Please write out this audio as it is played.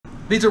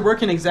These are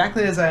working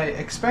exactly as I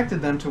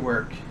expected them to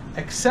work,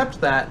 except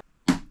that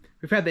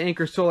we've had the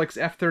Anker SOLIX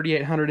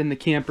F3800 in the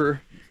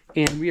camper,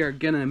 and we are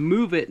gonna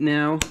move it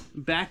now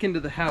back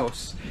into the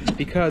house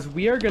because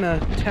we are gonna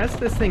test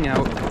this thing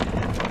out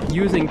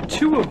using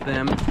two of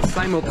them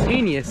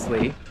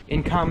simultaneously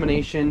in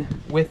combination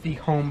with the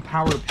home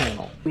power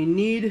panel. We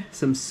need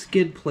some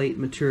skid plate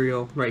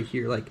material right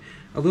here, like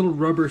a little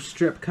rubber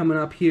strip coming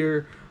up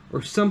here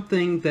or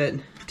something that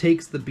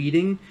takes the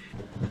beating.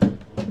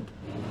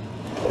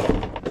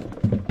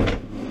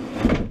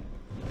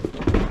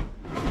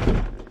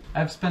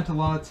 I've spent a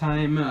lot of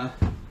time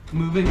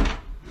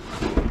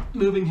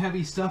moving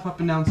heavy stuff up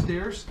and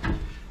downstairs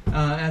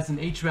as an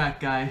HVAC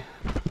guy.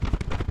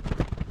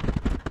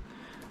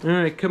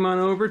 Alright, come on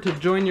over to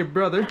join your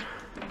brother.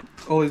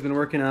 Ollie's been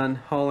working on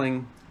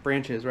hauling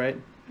branches, right?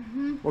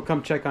 Mm-hmm. We'll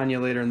come check on you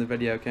later in the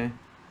video, okay?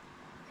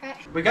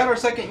 Okay. We got our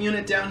second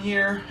unit down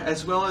here,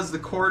 as well as the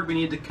cord we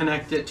need to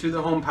connect it to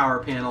the home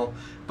power panel.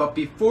 But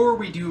before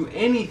we do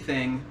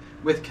anything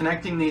with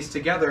connecting these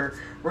together,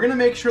 we're going to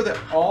make sure that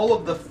all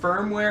of the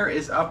firmware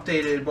is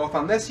updated both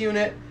on this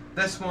unit,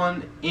 this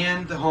one,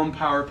 and the home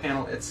power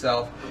panel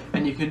itself.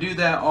 And you can do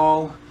that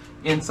all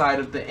inside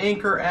of the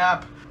Anker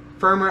app.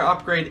 Firmware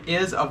upgrade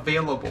is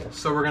available,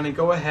 so we're going to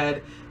go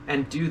ahead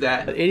and do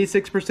that. At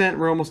 86%,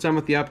 we're almost done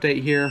with the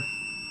update here.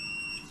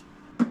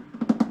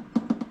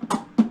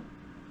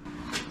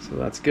 So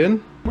that's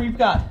good. We've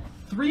got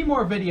 3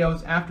 more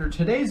videos after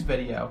today's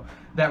video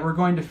that we're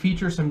going to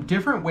feature some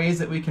different ways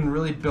that we can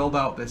really build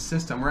out this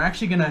system. We're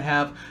actually going to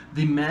have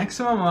the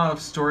maximum amount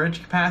of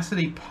storage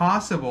capacity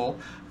possible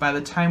by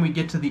the time we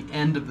get to the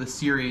end of the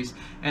series,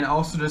 and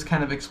also just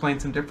kind of explain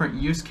some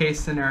different use case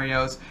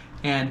scenarios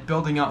and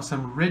building out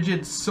some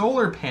rigid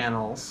solar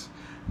panels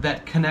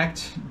that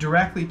connect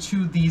directly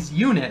to these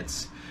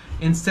units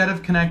instead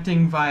of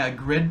connecting via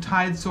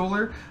grid-tied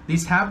solar.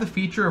 These have the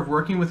feature of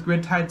working with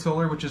grid-tied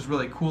solar, which is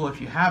really cool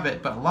if you have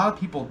it, but a lot of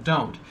people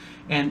don't.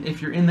 And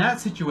if you're in that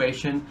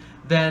situation,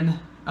 then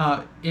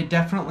it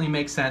definitely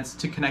makes sense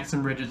to connect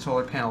some rigid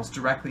solar panels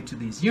directly to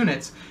these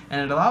units,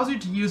 and it allows you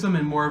to use them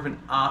in more of an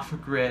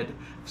off-grid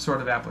sort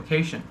of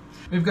application.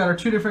 We've got our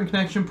 2 different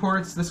connection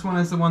ports. This one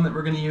is the one that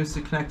we're going to use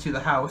to connect to the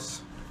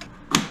house.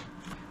 And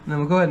then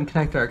we'll go ahead and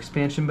connect our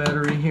expansion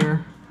battery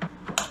here.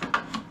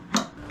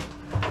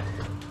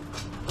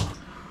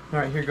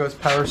 Alright, here goes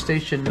power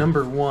station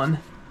number 1.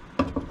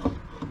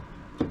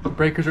 The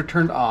breakers are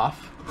turned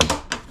off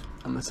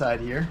on the side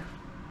here.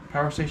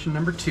 Power station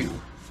number 2.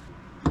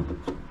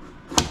 And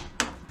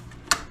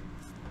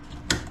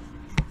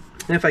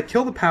if I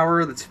kill the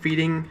power that's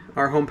feeding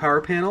our home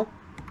power panel,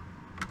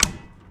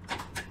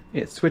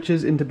 it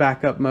switches into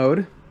backup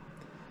mode.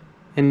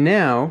 And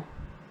now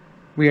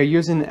we are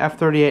using the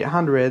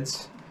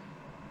F3800s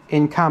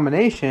in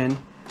combination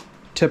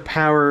to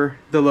power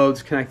the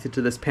loads connected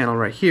to this panel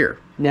right here.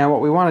 Now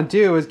what we want to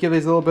do is give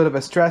these a little bit of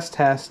a stress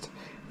test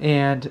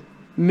and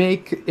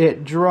make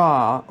it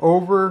draw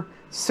over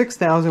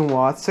 6,000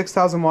 watts.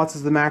 6,000 watts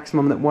is the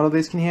maximum that one of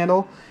these can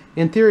handle.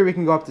 In theory we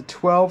can go up to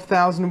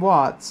 12,000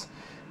 watts.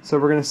 So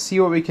we're going to see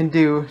what we can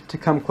do to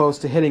come close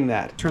to hitting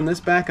that. Turn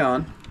this back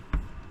on.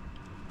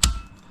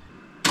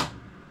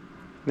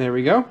 There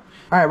we go.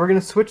 Alright, we're going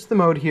to switch the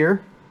mode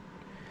here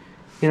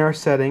in our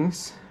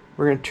settings.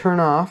 We're going to turn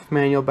off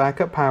manual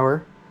backup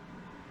power.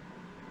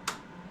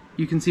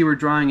 You can see we're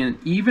drawing an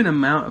even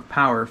amount of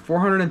power,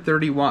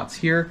 430 watts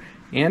here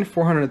and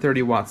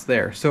 430 watts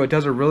there. So it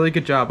does a really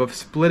good job of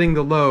splitting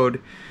the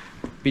load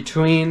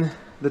between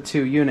the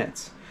 2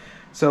 units.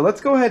 So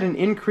let's go ahead and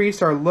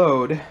increase our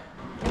load.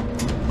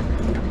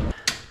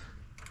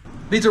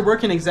 These are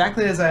working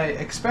exactly as I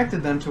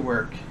expected them to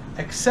work,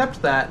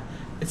 except that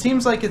it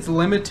seems like it's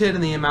limited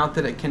in the amount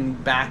that it can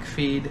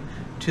backfeed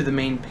to the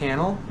main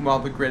panel while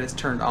the grid is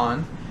turned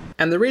on.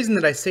 And the reason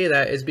that I say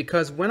that is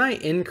because when I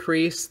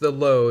increase the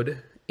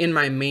load in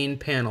my main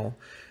panel,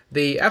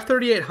 the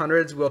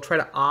F3800s will try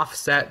to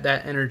offset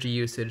that energy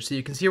usage. So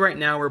you can see right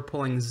now we're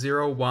pulling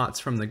 0 watts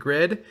from the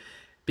grid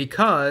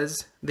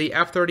because the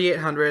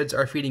F3800s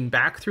are feeding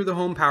back through the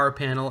home power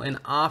panel and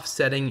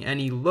offsetting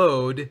any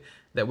load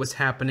that was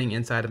happening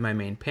inside of my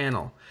main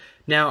panel.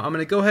 Now I'm going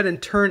to go ahead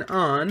and turn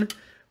on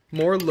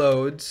more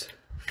loads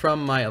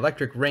from my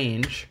electric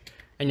range,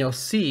 and you'll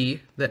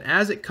see that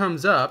as it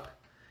comes up,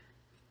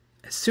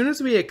 as soon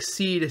as we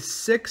exceed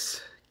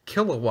 6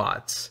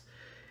 kilowatts,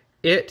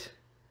 it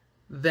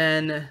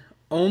then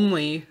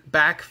only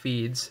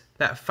backfeeds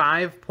that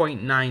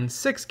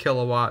 5.96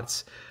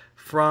 kilowatts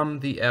from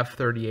the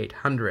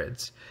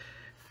F3800s.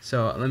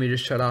 So let me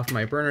just shut off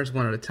my burners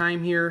one at a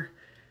time here.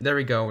 There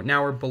we go.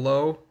 Now we're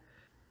below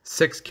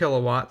 6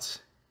 kilowatts.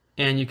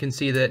 And you can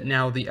see that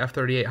now the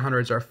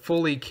F3800s are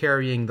fully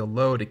carrying the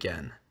load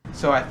again.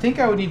 So I think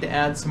I would need to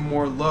add some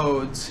more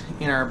loads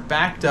in our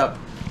backed up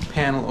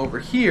panel over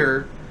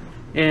here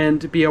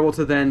and be able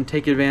to then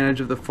take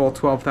advantage of the full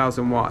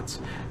 12,000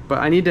 watts. But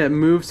I need to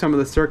move some of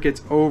the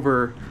circuits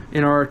over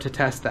in order to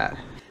test that.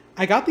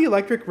 I got the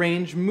electric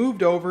range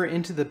moved over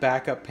into the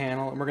backup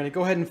panel, and we're going to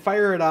go ahead and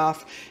fire it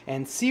off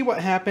and see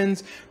what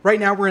happens. Right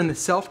now we're in the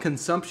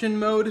self-consumption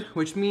mode,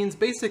 which means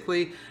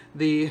basically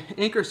the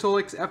Anker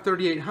SOLIX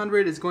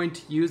F3800 is going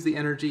to use the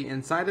energy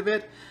inside of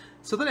it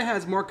so that it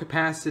has more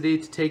capacity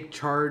to take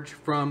charge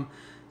from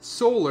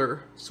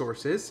solar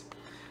sources.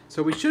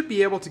 So we should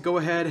be able to go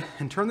ahead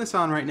and turn this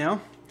on right now.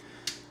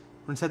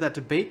 We're going to set that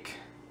to bake,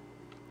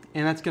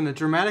 and that's going to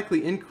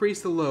dramatically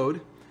increase the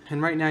load.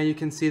 And right now you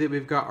can see that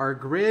we've got our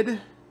grid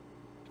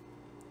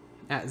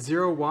at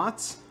 0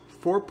 watts,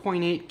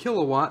 4.8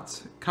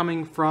 kilowatts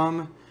coming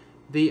from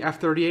the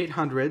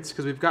F3800s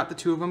because we've got the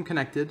two of them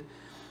connected.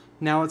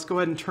 Now let's go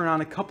ahead and turn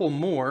on a couple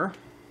more.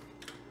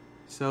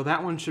 So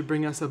that one should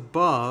bring us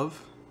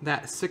above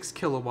that 6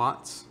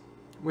 kilowatts,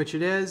 which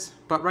it is,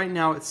 but right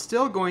now it's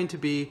still going to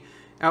be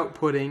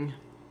outputting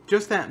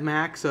just that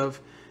max of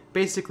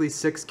basically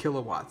 6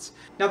 kilowatts.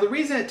 Now the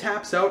reason it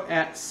taps out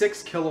at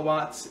 6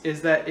 kilowatts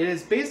is that it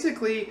is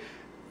basically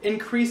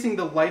increasing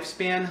the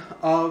lifespan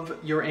of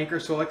your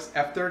Anker SOLIX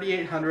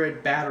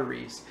F3800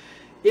 batteries.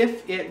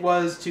 If it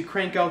was to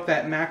crank out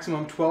that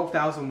maximum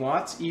 12,000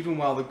 watts even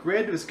while the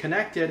grid was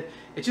connected,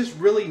 it's just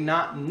really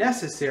not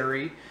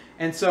necessary.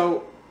 And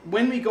so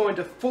when we go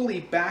into fully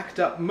backed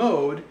up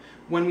mode,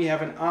 when we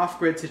have an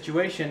off-grid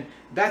situation,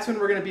 that's when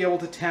we're going to be able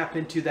to tap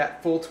into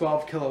that full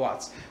 12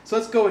 kilowatts. So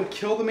let's go and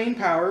kill the main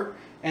power,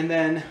 and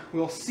then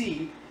we'll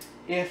see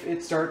if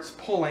it starts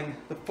pulling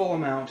the full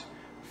amount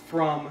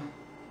from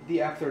the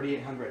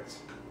F3800s.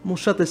 We'll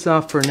shut this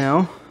off for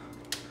now.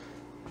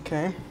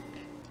 Okay.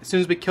 As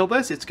soon as we kill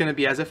this, it's going to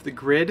be as if the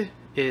grid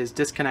is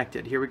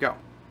disconnected. Here we go.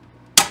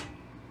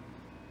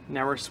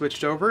 Now we're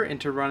switched over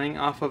into running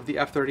off of the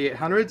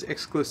F3800s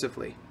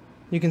exclusively.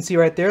 You can see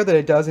right there that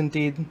it does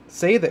indeed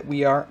say that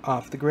we are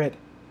off the grid.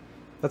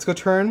 Let's go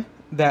turn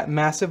that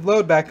massive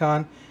load back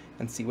on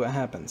and see what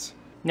happens.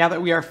 Now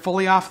that we are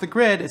fully off the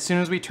grid, as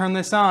soon as we turn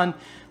this on,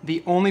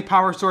 the only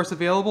power source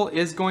available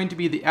is going to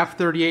be the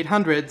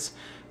F3800s.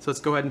 So let's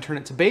go ahead and turn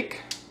it to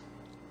bake.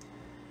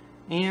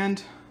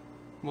 And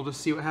we'll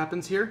just see what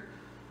happens here.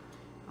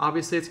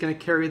 Obviously it's going to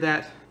carry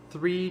that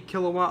 3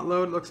 kilowatt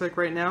load, it looks like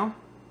right now.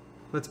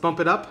 Let's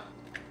bump it up.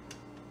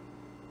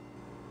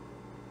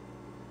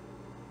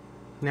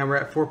 Now we're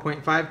at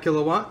 4.5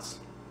 kilowatts.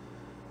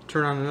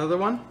 Turn on another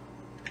one.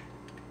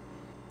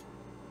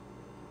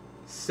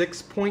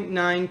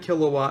 6.9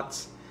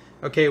 kilowatts.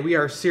 Okay, we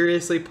are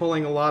seriously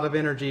pulling a lot of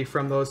energy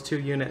from those two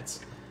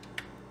units.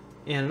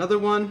 And another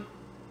one.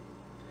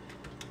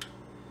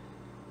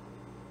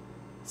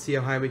 Let's see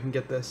how high we can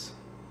get this.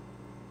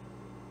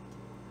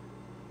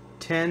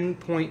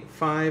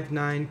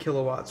 10.59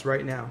 kilowatts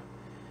right now.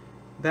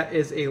 That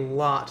is a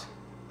lot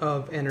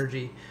of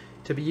energy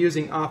to be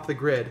using off the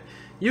grid.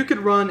 You could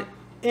run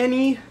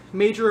any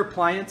major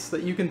appliance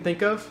that you can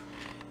think of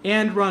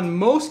and run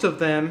most of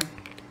them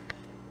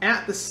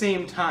at the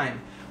same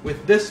time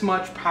with this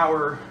much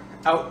power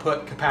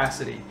output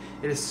capacity.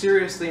 It is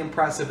seriously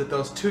impressive that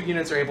those two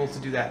units are able to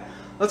do that.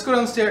 Let's go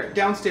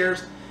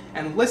downstairs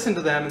and listen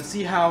to them and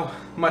see how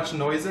much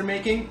noise they're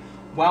making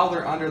while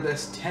they're under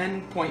this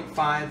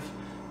 10.5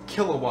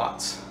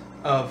 kilowatts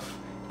of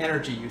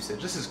energy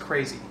usage. This is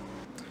crazy.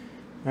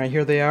 All right,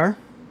 here they are.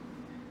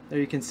 There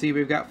you can see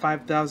we've got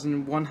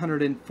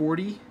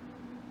 5,140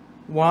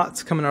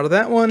 watts coming out of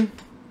that one.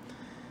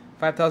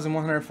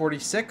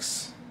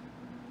 5,146,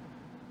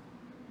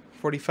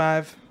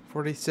 45,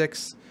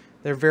 46.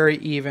 They're very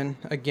even,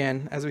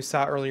 again, as we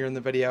saw earlier in the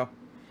video.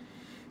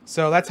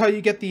 So that's how you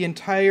get the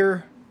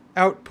entire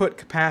output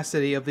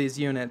capacity of these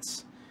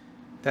units.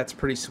 That's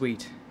pretty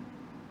sweet.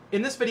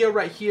 In this video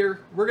right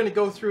here, we're going to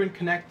go through and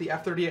connect the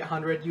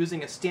F3800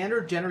 using a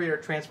standard generator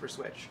transfer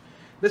switch.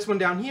 This one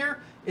down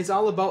here is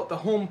all about the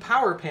home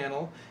power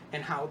panel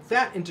and how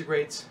that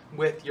integrates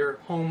with your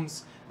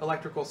home's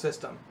electrical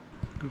system.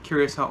 I'm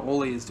curious how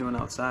Oli is doing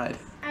outside.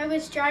 I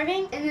was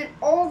driving and then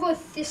all the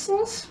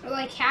thistles, or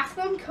like half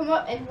of them, come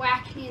up and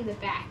whack me in the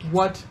back.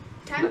 What?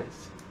 Time?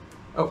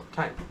 Oh,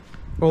 time.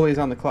 Oli's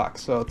on the clock,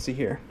 so let's see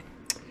here.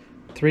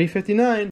 3:59.